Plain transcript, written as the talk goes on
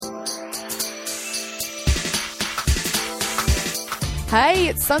Hey,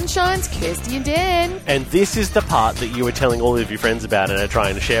 it's Sunshine's Kirsty and Dan. And this is the part that you were telling all of your friends about and are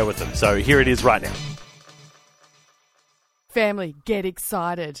trying to share with them. So here it is right now. Family, get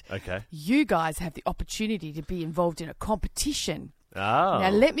excited. Okay. You guys have the opportunity to be involved in a competition. Oh. Now,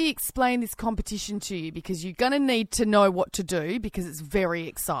 let me explain this competition to you because you're going to need to know what to do because it's very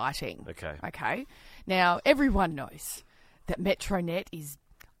exciting. Okay. Okay? Now, everyone knows that Metronet is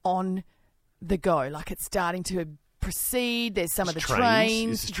on the go. Like, it's starting to proceed. There's some of the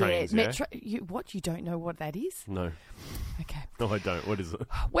trains. It's trains, yeah. You don't know what that is? No. Okay. No, I don't. What is it?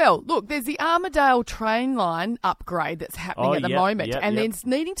 Well, look, there's the Armadale train line upgrade that's happening at the moment. And there's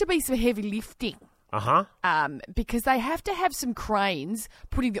needing to be some heavy lifting. Uh-huh. Because they have to have some cranes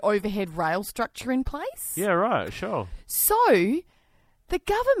putting the overhead rail structure in place. Yeah, right, sure. So, the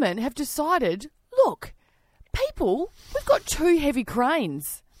government have decided, look, people, we've got 2 heavy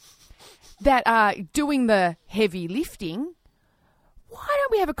cranes that are doing the heavy lifting. Why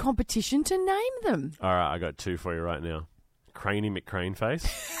don't we have a competition to name them? All right, I got 2 for you right now. Craney McCraneface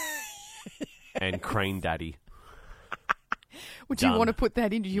and Crane Daddy. Would you want to put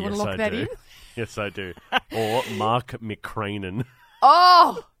that in? Do you want to lock that in? Yes, I do. Or Mark McCranen.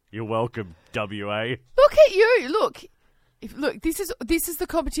 Oh! You're welcome, WA. Look at you. Look, this is the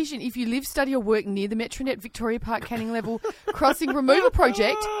competition. If you live, study or work near the Metronet Victoria Park Canning Level Crossing Removal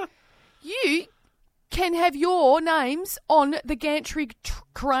Project, you can have your names on the gantry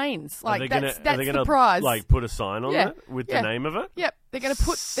cranes. Like that's the prize. Like put a sign on it with the name of it. Yep, they're going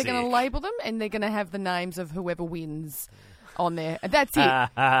to label them and they're going to have the names of whoever wins on there, and that's it.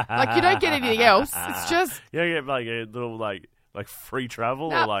 Like you don't get anything else. It's just you don't get like a little like free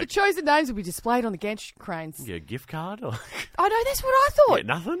travel or like the chosen names will be displayed on the gantry cranes. You get a gift card or I know that's what I thought. You get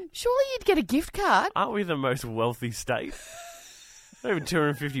nothing. Surely you'd get a gift card. Aren't we the most wealthy state? Maybe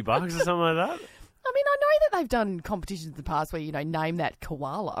 $250 or something like that. I mean, I know that they've done competitions in the past where, name that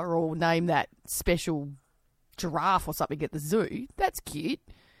koala or name that special giraffe or something at the zoo. That's cute.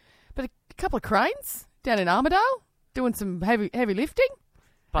 But a couple of cranes down in Armadale doing some heavy lifting.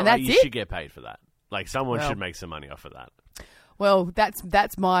 But and that's you should get paid for that. Like, someone should make some money off of that. Well,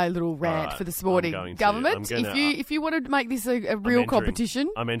 that's my little rant for this morning. Government, if you want to make this a real competition.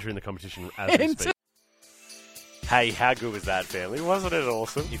 I'm entering the competition as we speak. Hey, how good was that, family? Wasn't it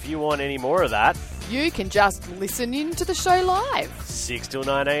awesome? If you want any more of that, you can just listen in to the show live. 6 till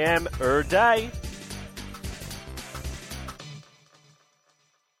 9 a.m. day.